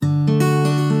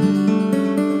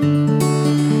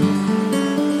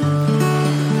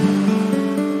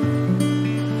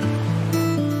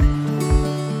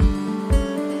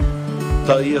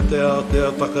ia te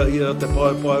taka ia te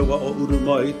pai wa o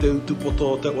urumai te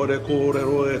utupoto te ore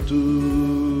kōrero e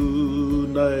tū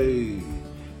nei.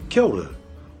 Kia ora.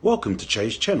 Welcome to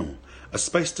Chase Channel, a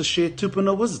space to share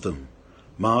tupuna wisdom,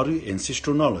 Māori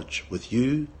ancestral knowledge with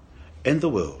you and the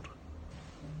world.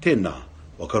 Tēnā,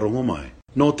 wakarongo mai.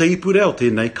 Nō te ipureo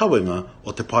tēnei kawenga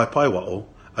o te pai wao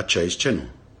a Chase Channel.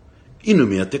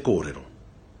 Inumia te kōrero.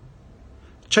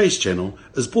 Chase Channel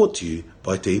is brought to you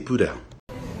by Te Ipureo.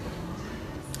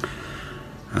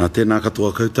 Tēnā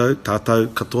katoa koutou, tātou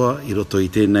katoa I roto I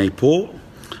tēnei pō.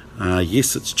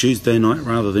 Yes, it's Tuesday night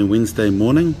rather than Wednesday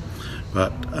morning,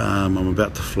 but I'm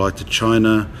about to fly to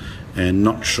China and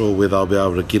not sure whether I'll be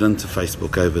able to get into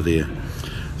Facebook over there.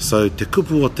 So te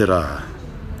kupu o te rā,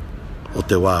 o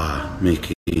te wā me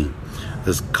ki,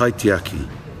 is kaitiaki.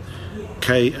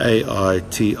 K-A-I-T-I-A-K-I.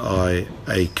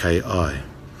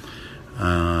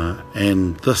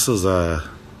 And this is a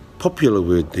popular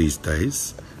word these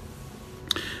days.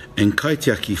 And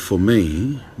kaitiaki for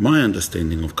me, my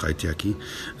understanding of kaitiaki,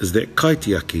 is that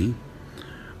kaitiaki,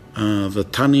 the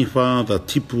taniwha, the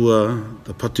tipua,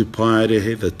 the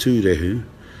patupaerehe, the tūrehu,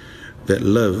 that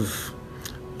live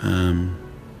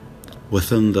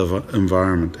within the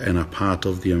environment and are part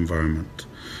of the environment.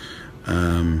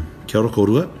 Kia ora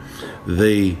korua.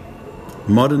 The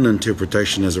modern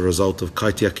interpretation as a result of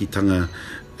kaitiakitanga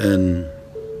in...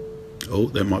 Oh,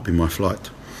 that might be my flight.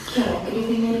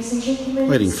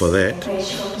 Waiting for that.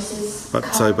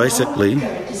 But so basically...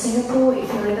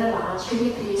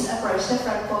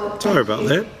 Sorry about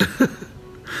that.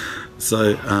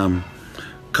 So,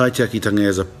 kaitiakitanga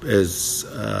as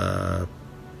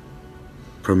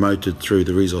promoted through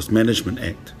the Resource Management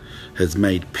Act has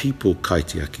made people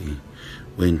kaitiaki,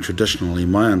 when traditionally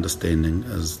my understanding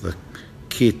is the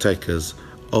caretakers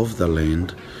of the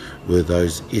land were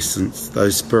those essence,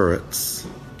 those spirits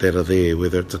that are there,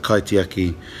 whether it's a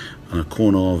kaitiaki on a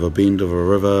corner of a bend of a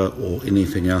river or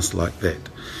anything else like that.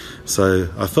 So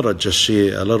I thought I'd just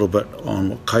share a little bit on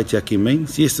what kaitiaki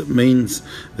means. Yes, it means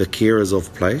the carers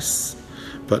of place,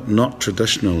 but not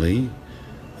traditionally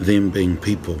them being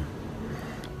people.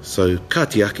 So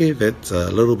kaitiake, that's a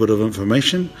little bit of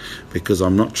information because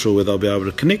I'm not sure whether I'll be able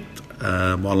to connect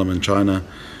while I'm in China.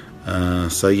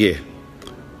 So yeah,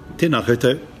 tēnā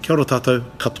koutou, kia ora tātou,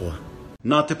 katoa.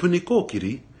 Nā te puni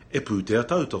kōkiri e pūtea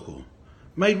tautoko,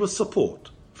 made with support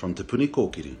from te puni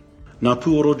kōkiri. Nā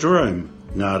Puoro Jerome,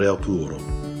 ngā reo Puoro.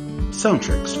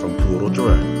 Soundtracks from Puoro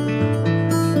Jerome.